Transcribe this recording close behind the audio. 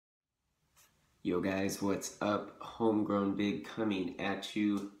Yo guys, what's up? Homegrown Big coming at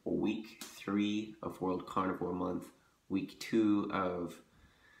you. Week 3 of World Carnivore Month. Week 2 of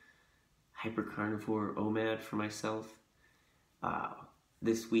Hyper Carnivore Omad for myself.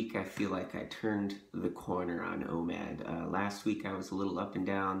 This week I feel like I turned the corner on Omad. Last week I was a little up and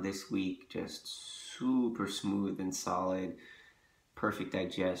down. This week just super smooth and solid. Perfect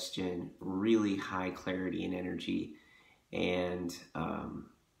digestion, really high clarity and energy, and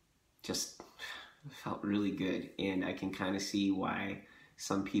just felt really good. And I can kind of see why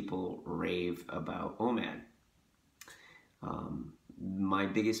some people rave about Omad. My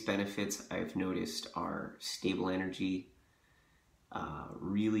biggest benefits I've noticed are stable energy,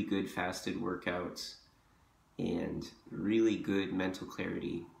 really good fasted workouts, and really good mental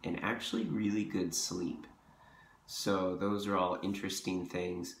clarity, and actually really good sleep. So those are all interesting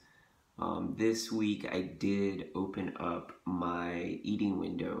things. This week I did open up my eating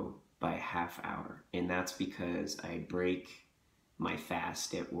window by half hour, and that's because I break my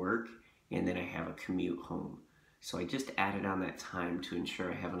fast at work and then I have a commute home. So I just added on that time to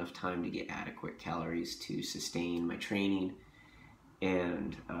ensure I have enough time to get adequate calories to sustain my training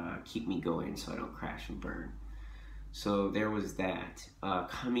and keep me going so I don't crash and burn. So there was that.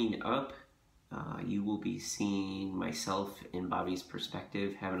 Coming up, you will be seeing myself in Bobby's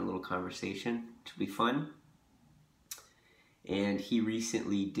perspective, having a little conversation, which will be fun. And he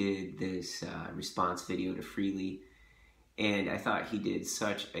recently did this response video to FreeLee, and I thought he did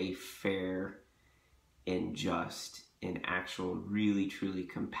such a fair and just and actual really truly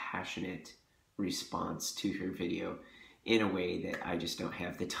compassionate response to her video in a way that I just don't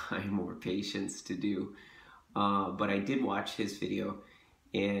have the time or patience to do. But I did watch his video,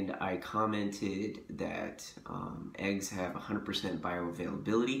 and I commented that eggs have 100%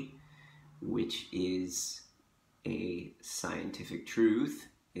 bioavailability, which is a scientific truth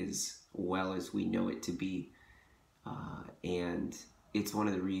as well as we know it to be. And it's one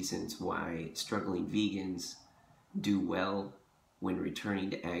of the reasons why struggling vegans do well when returning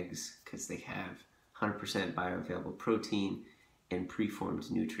to eggs, because they have 100% bioavailable protein and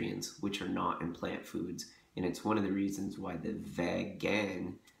preformed nutrients, which are not in plant foods. And it's one of the reasons why the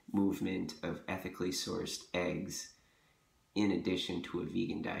vegan movement of ethically sourced eggs, in addition to a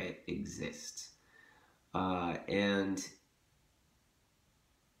vegan diet, exists. And,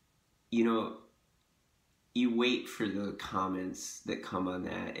 you know, you wait for the comments that come on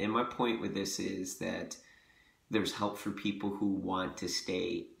that. And my point with this is that there's help for people who want to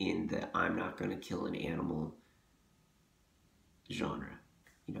stay in the I'm not going to kill an animal genre.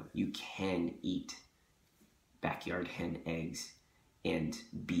 You know, you can eat backyard hen eggs and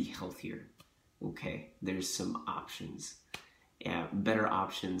be healthier. Okay, there's some options, better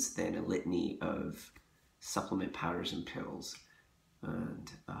options than a litany of supplement powders and pills.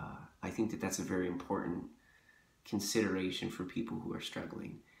 And I think that that's a very important consideration for people who are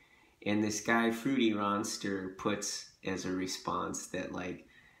struggling. And this guy Fruity Ronster puts as a response that, like,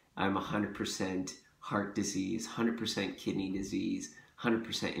 I'm 100% heart disease, 100% kidney disease,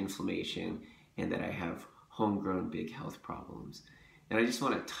 100% inflammation, and that I have homegrown big health problems. And I just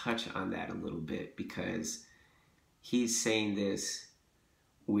want to touch on that a little bit, because he's saying this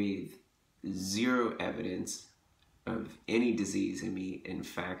with zero evidence of any disease in me. In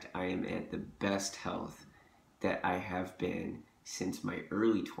fact, I am at the best health that I have been since my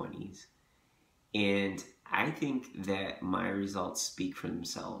early 20s. And I think that my results speak for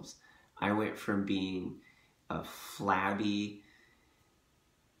themselves. I went from being a flabby,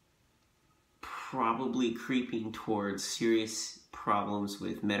 probably creeping towards serious problems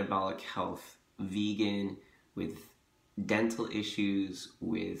with metabolic health, vegan, with dental issues,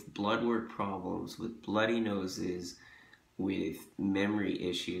 with blood work problems, with bloody noses, with memory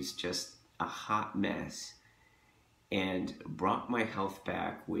issues, just a hot mess, and brought my health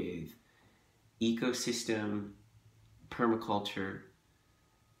back with ecosystem permaculture,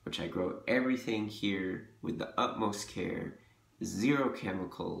 which I grow everything here with the utmost care, zero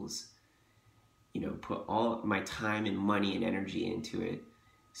chemicals, you know, put all my time and money and energy into it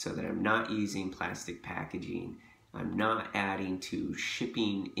so that I'm not using plastic packaging. I'm not adding to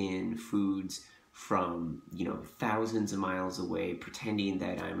shipping in foods from, you know, thousands of miles away, pretending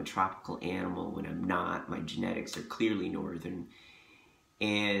that I'm a tropical animal when I'm not. My genetics are clearly northern.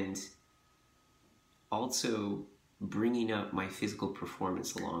 And also bringing up my physical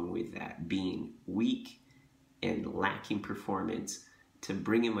performance along with that, being weak and lacking performance, to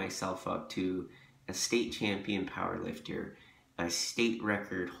bringing myself up to a state champion powerlifter, a state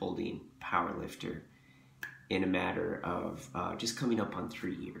record holding powerlifter, in a matter of just coming up on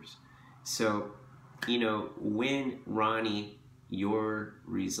 3 years. So, you know, when Ronnie, your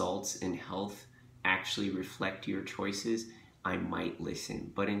results in health actually reflect your choices, I might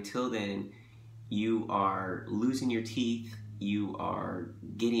listen. But until then, you are losing your teeth, you are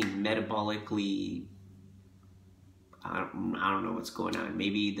getting metabolically, I don't know what's going on.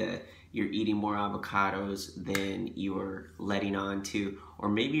 Maybe you're eating more avocados than you're letting on to, or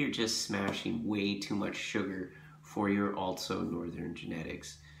maybe you're just smashing way too much sugar for your also northern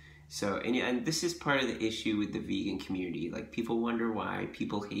genetics. So, and this is part of the issue with the vegan community. Like, people wonder why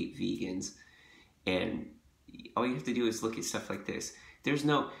people hate vegans, and all you have to do is look at stuff like this. There's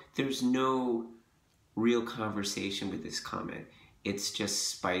no real conversation with this comment. It's just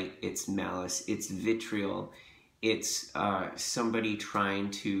spite, it's malice, it's vitriol, it's somebody trying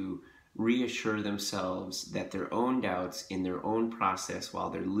to reassure themselves that their own doubts in their own process, while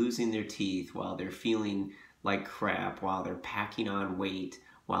they're losing their teeth, while they're feeling like crap, while they're packing on weight,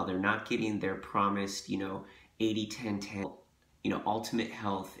 while they're not getting their promised, 80-10-10, ultimate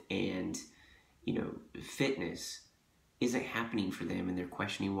health and, fitness isn't happening for them, and they're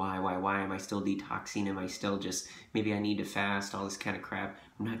questioning why am I still detoxing? Am I still just, maybe I need to fast, all this kind of crap.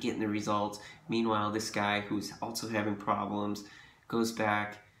 I'm not getting the results. Meanwhile, this guy who's also having problems goes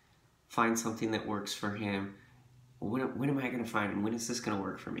back, finds something that works for him. When am I going to find him? When is this going to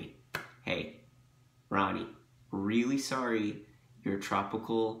work for me? Hey, Ronnie, really sorry your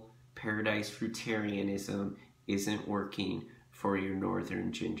tropical paradise fruitarianism isn't working for your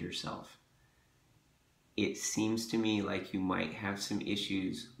northern ginger self. It seems to me like you might have some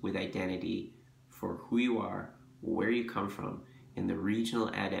issues with identity for who you are, where you come from, and the regional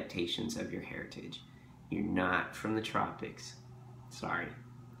adaptations of your heritage. You're not from the tropics. Sorry.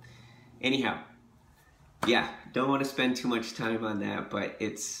 Anyhow, yeah, don't want to spend too much time on that, but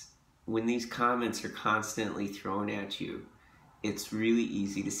it's when these comments are constantly thrown at you, it's really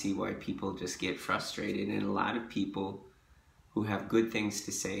easy to see why people just get frustrated, and a lot of people who have good things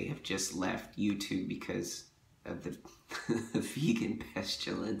to say have just left YouTube because of the vegan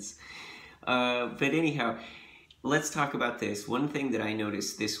pestilence. But anyhow, let's talk about this. One thing that I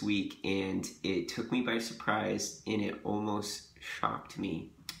noticed this week, and it took me by surprise, and it almost shocked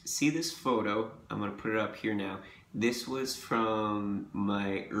me. See this photo? I'm going to put it up here now. This was from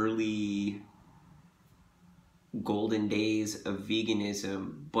my early golden days of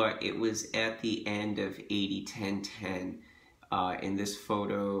veganism, but it was at the end of 80-10-10. In this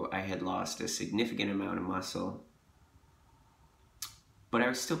photo, I had lost a significant amount of muscle, but I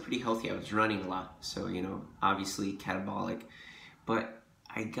was still pretty healthy. I was running a lot, so, obviously catabolic, but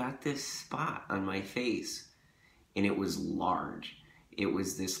I got this spot on my face, and it was large. It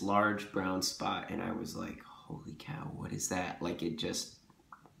was this large brown spot, and I was like, holy cow, what is that? Like, it just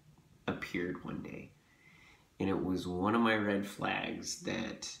appeared one day, and it was one of my red flags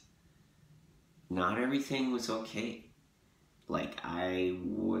that not everything was okay. Like, I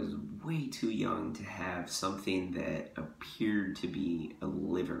was way too young to have something that appeared to be a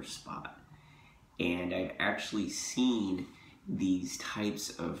liver spot. And I've actually seen these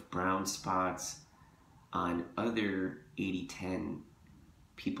types of brown spots on other 80-10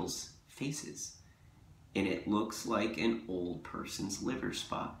 people's faces. And it looks like an old person's liver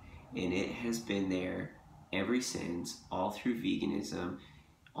spot. And it has been there ever since, all through veganism.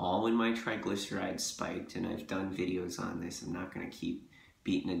 All when my triglycerides spiked, and I've done videos on this. I'm not going to keep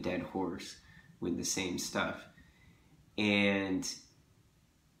beating a dead horse with the same stuff. And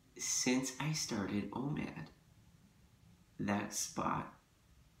since I started Omad, that spot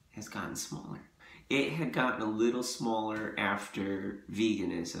has gotten smaller. It had gotten a little smaller after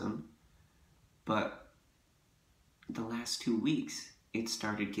veganism, but the last 2 weeks, it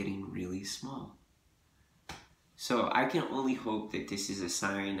started getting really small. So I can only hope that this is a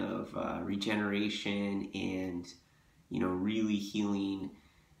sign of regeneration and, really healing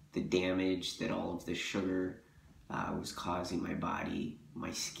the damage that all of the sugar was causing my body, my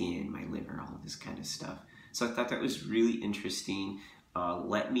skin, my liver, all of this kind of stuff. So I thought that was really interesting.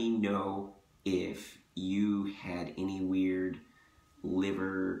 Let me know if you had any weird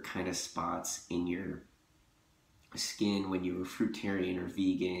liver kind of spots in your skin when you were fruitarian or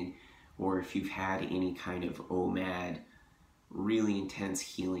vegan, or if you've had any kind of Omad, really intense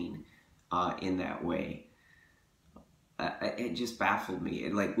healing in that way. It just baffled me.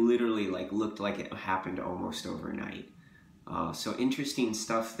 It literally looked like it happened almost overnight. So interesting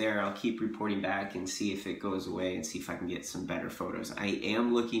stuff there. I'll keep reporting back and see if it goes away and see if I can get some better photos. I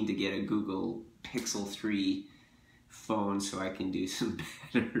am looking to get a Google Pixel 3 phone so I can do some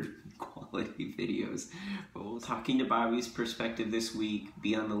better quality videos. But we're talking to Bobby's perspective this week.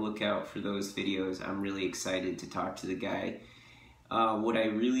 Be on the lookout for those videos. I'm really excited to talk to the guy. What I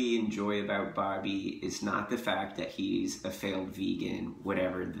really enjoy about Bobby is not the fact that he's a failed vegan,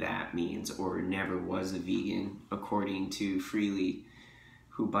 whatever that means, or never was a vegan, according to FreeLee,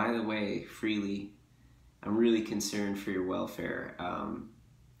 who, by the way, FreeLee, I'm really concerned for your welfare,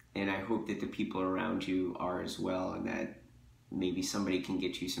 and I hope that the people around you are as well, and that maybe somebody can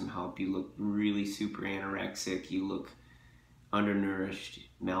get you some help. You look really super anorexic, you look undernourished,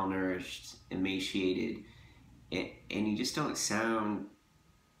 malnourished, emaciated, and you just don't sound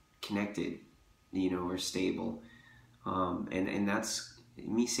connected, you know, or stable. And that's,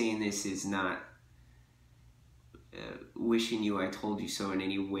 me saying this is not wishing you I told you so in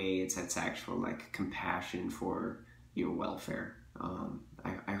any way. It's actual like compassion for your welfare.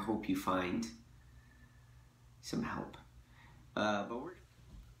 I hope you find some help.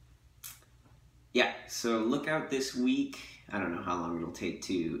 Yeah, so look out this week. I don't know how long it'll take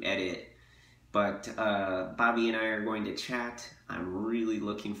to edit, but Bobby and I are going to chat. I'm really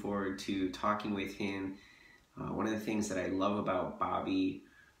looking forward to talking with him. One of the things that I love about Bobby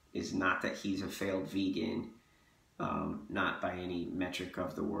is not that he's a failed vegan, not by any metric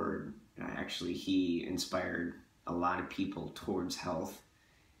of the word. Actually, he inspired a lot of people towards health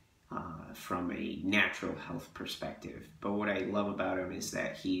from a natural health perspective. But what I love about him is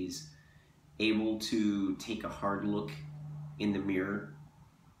that he's able to take a hard look in the mirror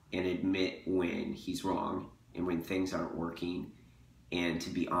and admit when he's wrong and when things aren't working, and to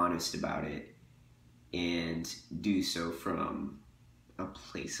be honest about it and do so from a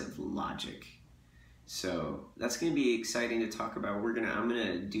place of logic. So that's going to be exciting to talk about. I'm going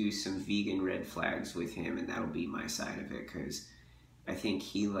to do some vegan red flags with him, and that'll be my side of it, because I think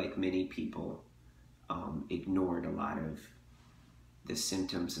he, like many people, ignored a lot of the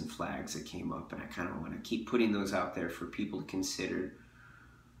symptoms and flags that came up, and I kind of want to keep putting those out there for people to consider.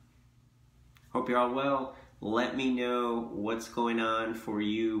 Hope you're all well. Let me know what's going on for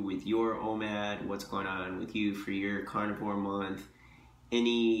you with your Omad, what's going on with you for your carnivore month,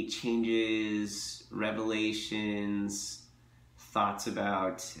 any changes, revelations, thoughts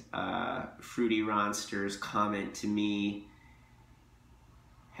about Fruity Ronsters. Comment to me.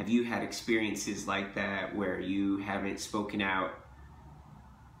 Have you had experiences like that where you haven't spoken out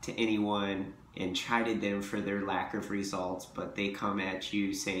to anyone and chided them for their lack of results, but they come at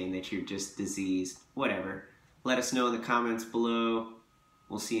you saying that you're just diseased? Whatever. Let us know in the comments below.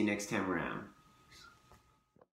 We'll see you next time around.